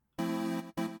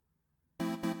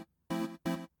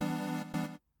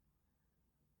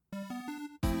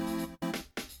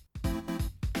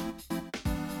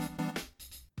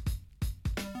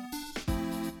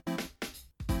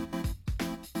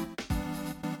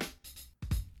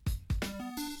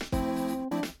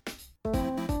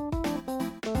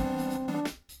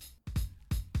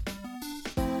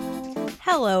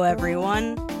Hello,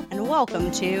 everyone, and welcome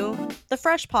to the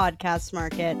Fresh Podcast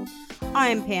Market.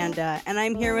 I'm Panda, and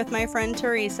I'm here with my friend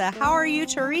Teresa. How are you,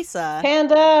 Teresa?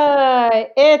 Panda,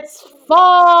 it's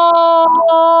fall!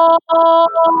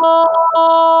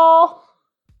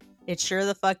 It sure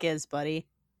the fuck is, buddy.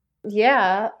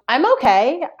 Yeah, I'm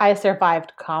okay. I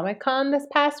survived Comic-Con this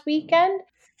past weekend.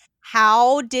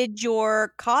 How did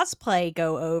your cosplay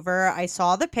go over? I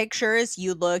saw the pictures.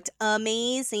 You looked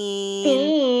amazing.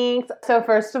 Thanks. So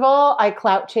first of all, I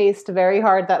clout chased very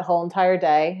hard that whole entire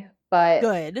day, but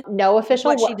Good. no official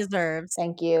What she deserves.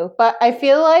 Thank you. But I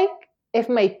feel like if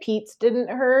my Pete's didn't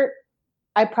hurt,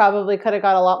 I probably could have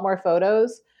got a lot more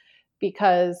photos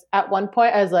because at one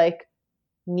point I was like,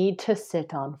 need to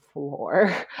sit on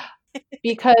floor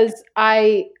because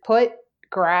I put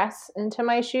grass into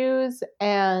my shoes,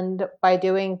 and by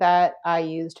doing that I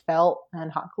used felt and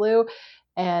hot glue,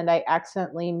 and I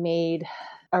accidentally made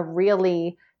a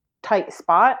really tight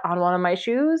spot on one of my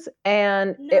shoes,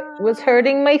 and it was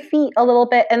hurting my feet a little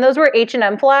bit. And those were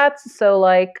H&M flats, so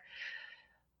like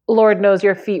Lord knows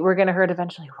your feet were going to hurt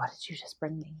eventually. What did you just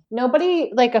bring me?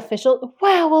 Nobody like official.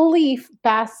 Wow, a leaf.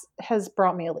 Bass has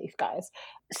brought me a leaf, guys.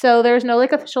 So there's no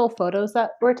like official photos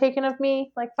that were taken of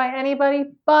me like by anybody,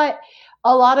 but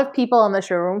a lot of people on the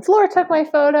showroom floor took my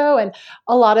photo, and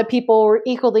a lot of people were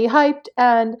equally hyped.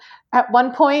 And at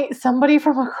one point, somebody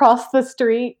from across the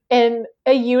street in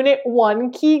a Unit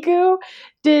 1 Kigu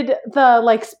did the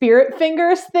like spirit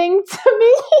fingers thing to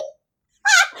me.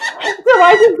 So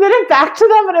I just did it back to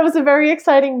them, and it was a very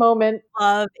exciting moment.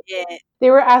 Love it.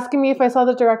 They were asking me if I saw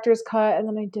the director's cut, and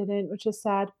then I didn't, which is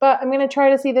sad. But I'm going to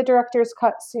try to see the director's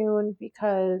cut soon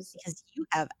because you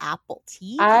have Apple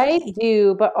TV. I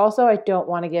do, but also I don't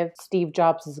want to give Steve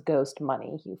Jobs' ghost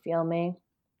money. You feel me?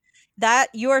 That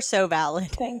you are so valid.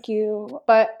 Thank you.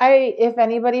 But if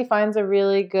anybody finds a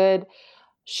really good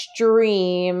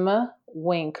stream,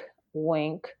 wink,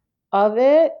 wink, of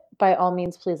it, by all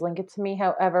means, please link it to me.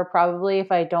 However, probably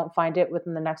if I don't find it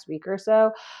within the next week or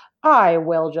so, I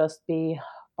will just be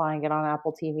buying it on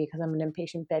Apple TV because I'm an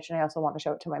impatient bitch and I also want to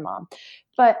show it to my mom.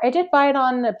 But I did buy it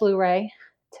on Blu-ray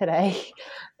today,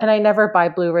 and I never buy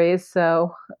Blu-rays,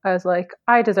 so I was like,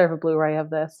 I deserve a Blu-ray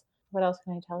of this. What else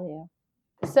can I tell you?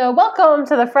 So welcome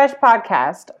to the Fresh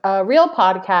Podcast, a real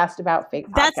podcast about fake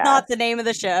podcasts. That's not the name of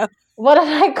the show. What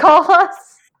did I call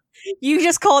us? You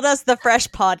just called us the Fresh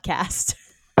Podcast.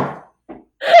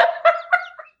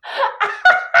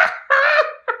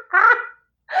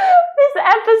 This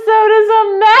episode is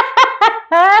a mess.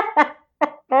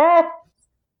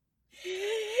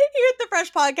 Here at the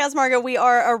Fresh Podcast Market, we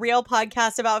are a real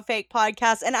podcast about fake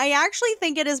podcasts, and I actually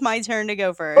think it is my turn to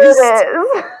go first. It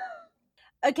is.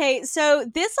 Okay, so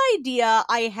this idea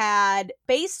I had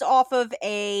based off of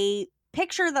a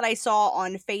picture that I saw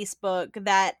on Facebook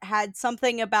that had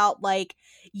something about like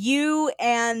you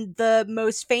and the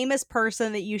most famous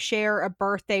person that you share a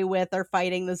birthday with are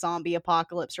fighting the zombie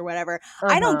apocalypse or whatever.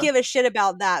 I don't give a shit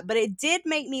about that, but it did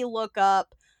make me look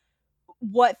up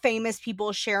what famous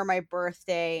people share my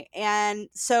birthday. And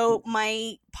so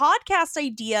my podcast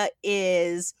idea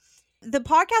is the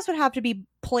podcast would have to be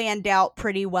planned out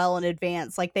pretty well in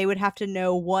advance. Like they would have to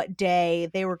know what day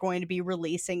they were going to be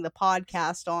releasing the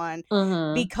podcast on,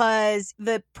 because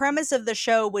the premise of the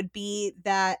show would be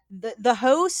that the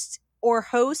host or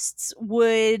hosts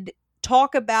would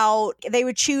talk about, they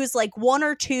would choose like one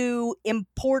or two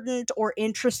important or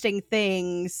interesting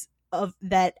things of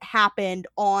that happened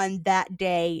on that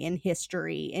day in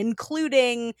history,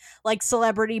 including like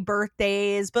celebrity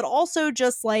birthdays, but also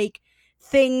just like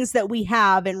things that we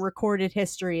have in recorded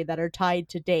history that are tied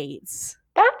to dates.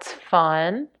 That's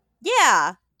fun.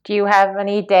 Yeah. Do you have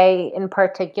any day in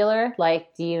particular?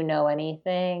 Like, do you know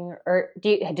anything, or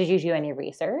did you do any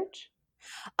research?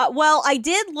 Well, I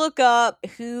did look up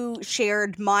who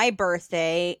shared my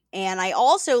birthday, and I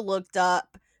also looked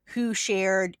up who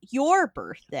shared your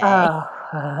birthday.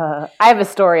 I have a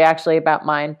story actually about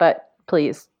mine, but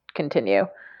please continue.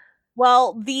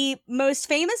 Well, the most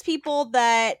famous people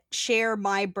that share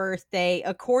my birthday,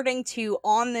 according to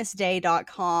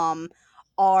onthisday.com,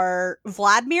 are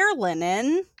Vladimir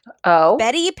Lenin,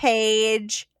 Betty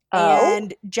Page,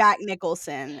 and Jack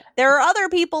Nicholson. There are other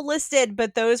people listed,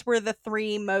 but those were the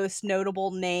three most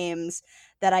notable names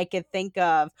that I could think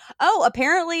of. Oh,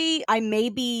 apparently I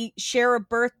maybe share a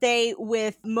birthday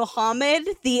with Muhammad,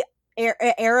 the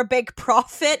Arabic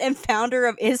prophet and founder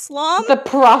of Islam. The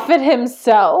prophet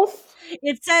himself?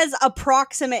 It says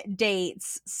approximate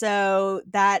dates, so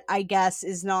that I guess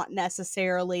is not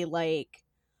necessarily like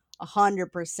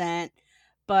 100%,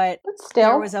 but still,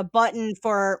 there was a button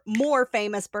for more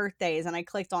famous birthdays, and I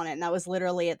clicked on it, and that was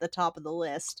literally at the top of the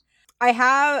list.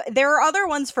 There are other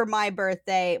ones for my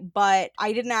birthday, but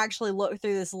I didn't actually look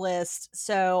through this list,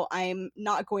 so I'm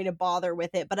not going to bother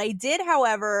with it. But I did,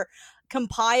 however,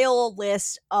 compile a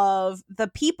list of the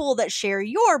people that share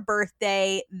your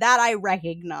birthday that I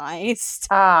recognized.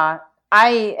 I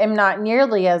am not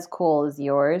nearly as cool as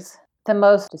yours. The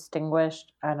most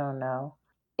distinguished, I don't know,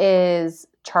 is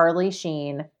Charlie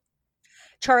Sheen.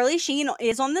 Charlie Sheen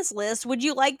is on this list. Would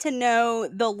you like to know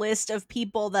the list of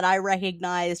people that I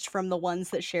recognized from the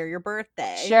ones that share your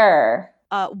birthday? Sure.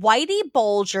 Whitey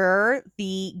Bulger,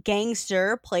 the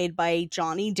gangster played by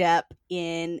Johnny Depp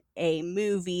in a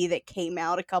movie that came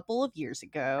out a couple of years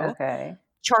ago. Okay.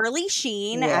 Charlie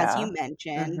Sheen, as you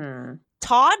mentioned. Mm-hmm.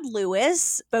 Todd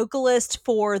Lewis, vocalist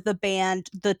for the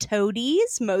band The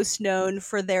Toadies, most known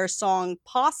for their song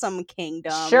Possum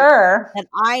Kingdom. Sure. That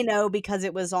I know because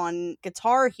it was on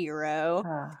Guitar Hero.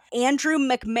 Andrew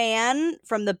McMahon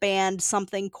from the band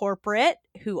Something Corporate,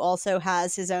 who also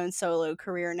has his own solo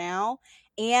career now.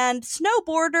 And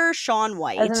snowboarder Shaun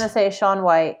White. I was going to say Shaun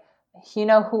White. You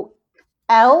know who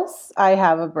else I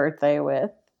have a birthday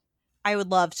with? I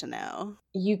would love to know.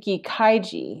 Yuki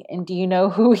Kaiji. And do you know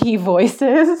who he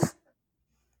voices?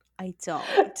 I don't.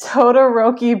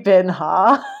 Todoroki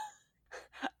Binha.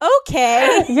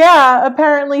 Okay. Yeah,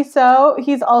 apparently so.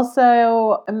 He's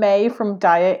also Mei from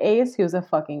Diet Ace, who's a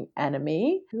fucking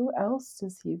enemy. Who else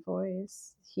does he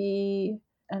voice?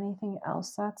 Anything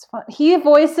else that's fun? He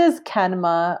voices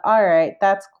Kenma. All right,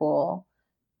 that's cool.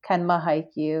 Kenma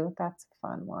Haikyuu. That's a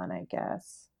fun one, I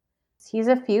guess. He's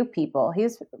a few people.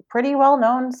 He's pretty well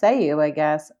known Seiyu, I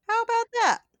guess. How about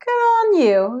that? Good on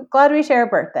you. Glad we share a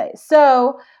birthday.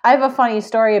 So, I have a funny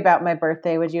story about my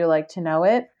birthday. Would you like to know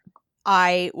it?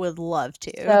 I would love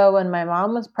to. So, when my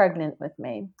mom was pregnant with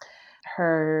me,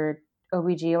 her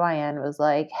OBGYN was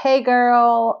like, hey,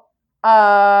 girl,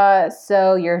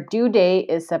 so your due date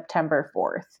is September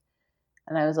 4th.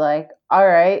 And I was like, all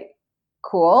right,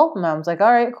 cool. Mom's like,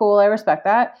 all right, cool. I respect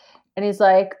that. And he's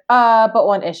like, but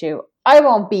one issue. I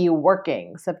won't be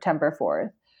working September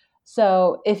 4th.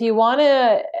 So if you want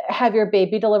to have your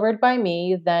baby delivered by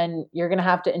me, then you're going to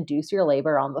have to induce your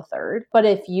labor on the 3rd. But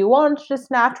if you want it to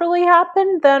just naturally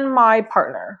happen, then my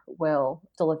partner will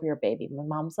deliver your baby. My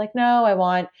mom's like, no, I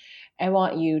want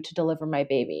you to deliver my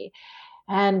baby.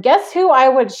 And guess who I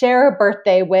would share a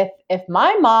birthday with if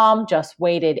my mom just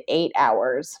waited 8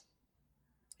 hours?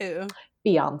 Who?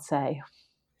 Beyonce.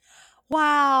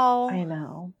 Wow. I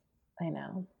know.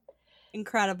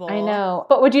 Incredible. I know.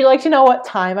 But would you like to know what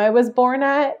time I was born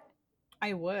at?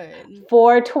 I would.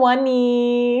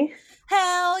 4:20.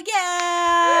 Hell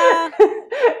yeah!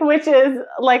 Which is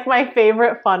like my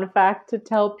favorite fun fact to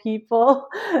tell people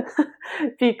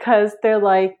because they're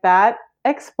like, that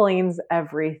explains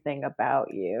everything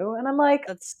about you. And I'm like,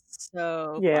 that's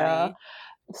so yeah. funny.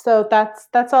 So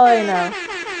that's all I know.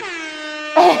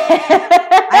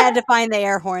 I had to find the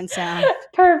air horn sound.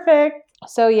 Perfect.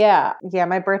 So yeah,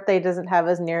 my birthday doesn't have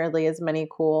nearly as many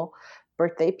cool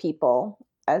birthday people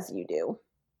as you do,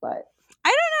 but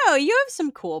I don't know. You have some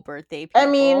cool birthday people. I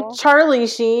mean, Charlie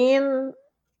Sheen,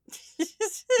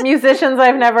 musicians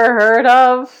I've never heard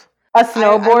of, a snowboarder.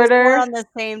 I was born on the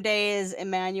same day as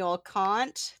Immanuel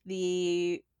Kant,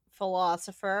 the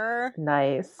philosopher.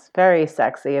 Nice. Very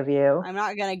sexy of you. I'm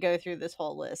not going to go through this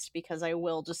whole list because I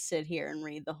will just sit here and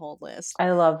read the whole list.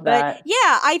 I love that. But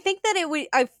yeah, I think that it would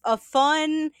a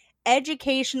fun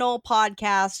educational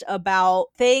podcast about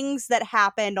things that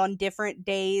happened on different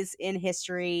days in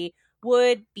history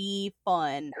would be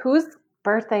fun. Whose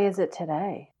birthday is it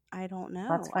today? I don't know.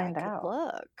 Let's find out.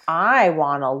 Look. I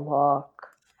want to look.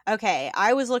 Okay,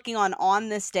 I was looking on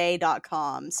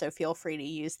onthisday.com, so feel free to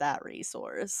use that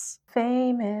resource.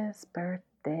 Famous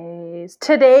birthdays.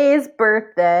 Today's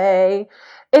birthday.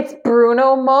 It's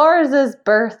Bruno Mars's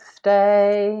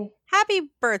birthday. Happy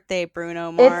birthday,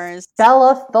 Bruno Mars. It's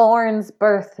Bella Thorne's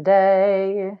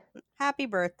birthday. Happy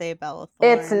birthday, Bella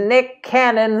Thorne. It's Nick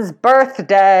Cannon's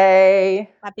birthday.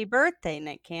 Happy birthday,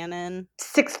 Nick Cannon.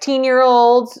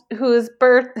 16-year-old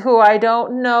who I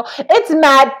don't know. It's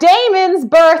Matt Damon's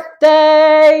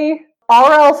birthday.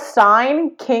 R.L.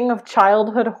 Stine, king of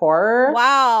childhood horror.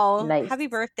 Wow. Nice. Happy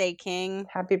birthday, King.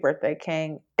 Happy birthday,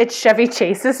 King. It's Chevy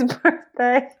Chase's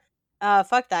birthday.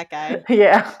 Fuck that guy.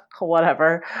 Yeah,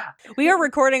 whatever. We are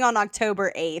recording on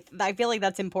October 8th. I feel like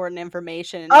that's important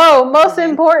information. Oh, most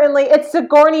importantly, it's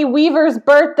Sigourney Weaver's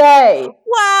birthday.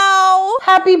 Wow.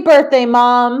 Happy birthday,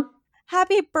 Mom.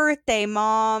 Happy birthday,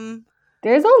 Mom.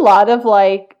 There's a lot of,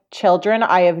 children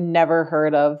I have never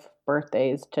heard of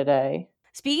birthdays today.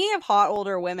 Speaking of hot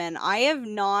older women, I have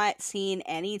not seen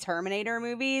any Terminator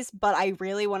movies, but I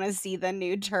really want to see the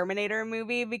new Terminator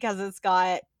movie because it's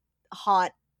got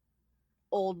hot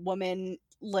old woman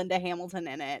Linda Hamilton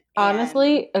in it.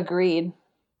 Honestly, agreed.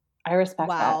 I respect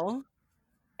that. Wow.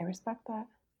 I respect that.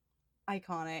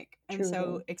 Iconic. I'm Truly.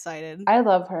 so excited. I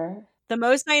love her. The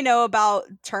most I know about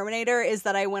Terminator is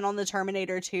that I went on the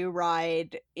Terminator 2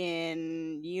 ride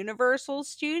in Universal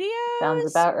Studios.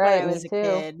 Sounds about right. When I was a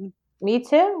kid. Me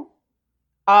too.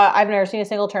 I've never seen a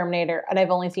single Terminator, and I've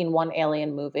only seen one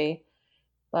Alien movie.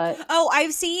 But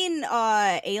I've seen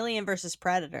Alien versus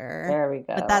Predator. There we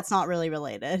go. But that's not really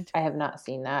related. I have not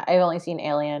seen that. I've only seen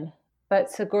Alien. But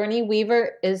Sigourney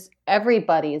Weaver is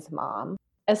everybody's mom,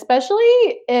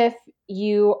 especially if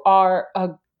you are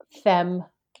a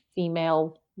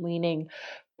female-leaning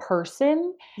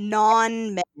person.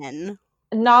 Non-men.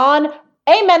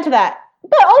 Amen to that.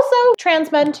 But also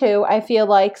trans men too. I feel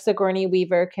like Sigourney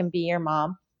Weaver can be your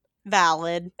mom.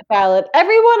 Valid.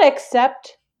 Everyone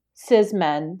except cis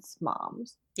men's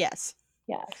moms. Yes.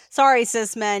 Yes. Sorry,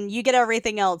 cis men. You get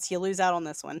everything else. You lose out on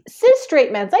this one. Cis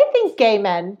straight men's. I think gay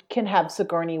men can have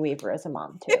Sigourney Weaver as a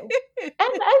mom too.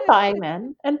 and bi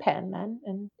men and pan men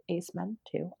and ace men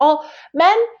too. All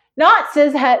men, not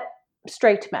cis het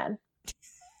straight men.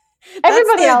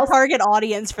 Everybody else. Target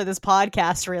audience for this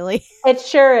podcast, really. It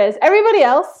sure is. Everybody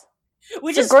else.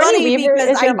 Which is funny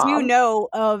because I do know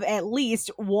of at least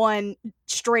one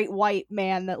straight white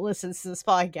man that listens to this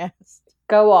podcast.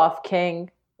 Go off,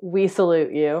 King. We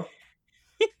salute you.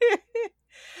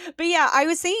 But yeah, I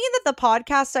was thinking that the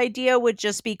podcast idea would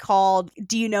just be called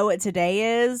Do You Know What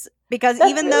Today Is? Because that's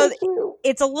even really though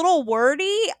it's a little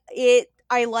wordy,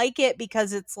 I like it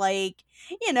because it's like,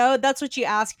 you know, that's what you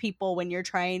ask people when you're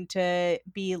trying to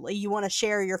you want to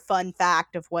share your fun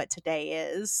fact of what today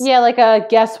is. Yeah, like a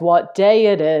guess what day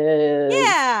it is.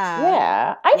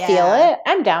 Yeah. I feel it.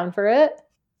 I'm down for it.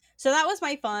 So that was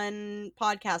my fun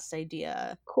podcast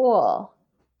idea. Cool.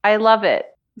 I love it.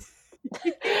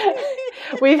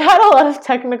 We've had a lot of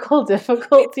technical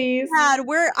difficulties.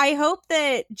 I hope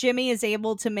that Jimmy is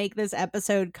able to make this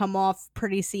episode come off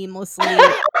pretty seamlessly.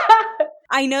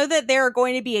 I know that there are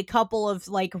going to be a couple of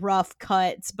like rough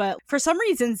cuts, but for some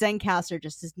reason Zencastr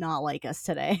just does not like us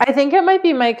today. I think it might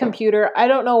be my computer. I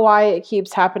don't know why it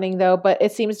keeps happening though, but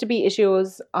it seems to be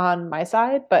issues on my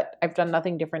side, but I've done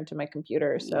nothing different to my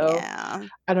computer, so yeah.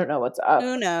 I don't know what's up.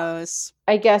 Who knows?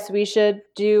 I guess we should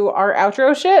do our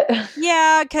outro shit.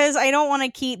 Yeah, because I don't want to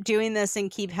keep doing this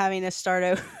and keep having to start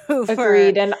over.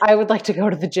 Agreed, and I would like to go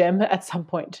to the gym at some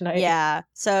point tonight. Yeah,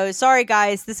 so sorry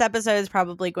guys, this episode is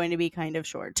probably going to be kind of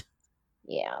short.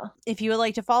 Yeah. If you would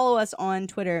like to follow us on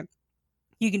Twitter,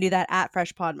 you can do that at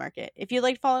Fresh Pod Market. If you'd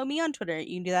like to follow me on Twitter,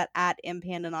 you can do that at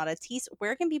Impandanata. Tease,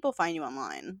 where can people find you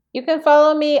online? You can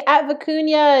follow me at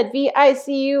Vicuñad,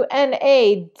 Vicunad.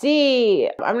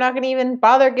 I'm not going to even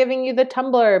bother giving you the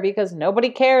Tumblr because nobody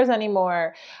cares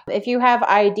anymore. If you have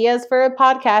ideas for a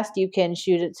podcast, you can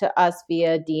shoot it to us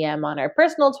via DM on our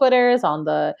personal Twitters, on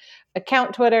the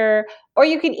account Twitter, or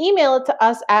you can email it to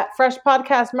us at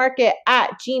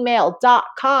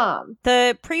freshpodcastmarket@gmail.com.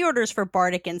 The pre-orders for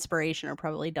Bardic Inspiration are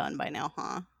probably done by now,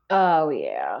 huh? Oh,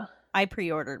 yeah. I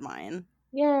pre-ordered mine.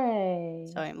 Yay.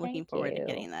 So I'm looking forward to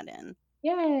getting that in.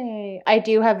 Yay. I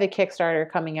do have the Kickstarter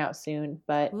coming out soon,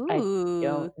 but I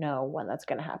don't know when that's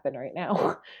going to happen right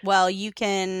now. Well, you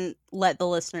can let the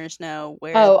listeners know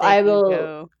where I will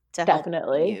go to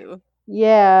definitely help you.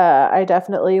 Yeah, I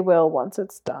definitely will once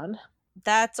it's done.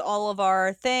 That's all of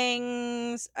our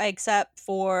things, except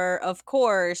for, of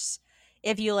course,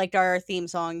 if you liked our theme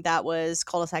song, that was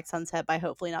Cul-de-sac Sunset by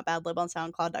Hopefully Not Bad Lib on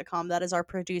SoundCloud.com. That is our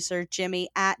producer, Jimmy,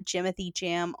 at Jimothy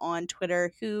Jam on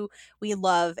Twitter, who we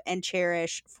love and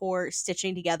cherish for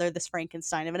stitching together this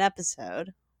Frankenstein of an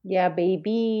episode. Yeah,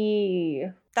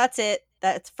 baby. That's it.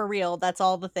 That's for real. That's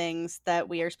all the things that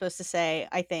we are supposed to say,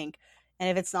 I think. And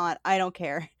if it's not, I don't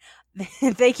care.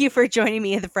 Thank you for joining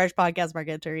me at the Fresh Podcast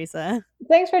Market, Teresa.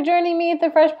 Thanks for joining me at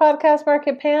the Fresh Podcast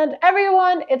Market, Pand.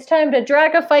 Everyone, it's time to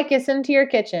drag a ficus into your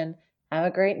kitchen. Have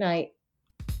a great night.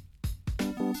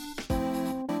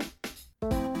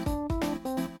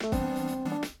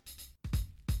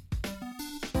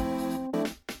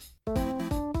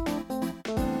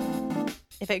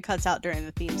 If it cuts out during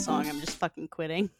the theme song, I'm just fucking quitting.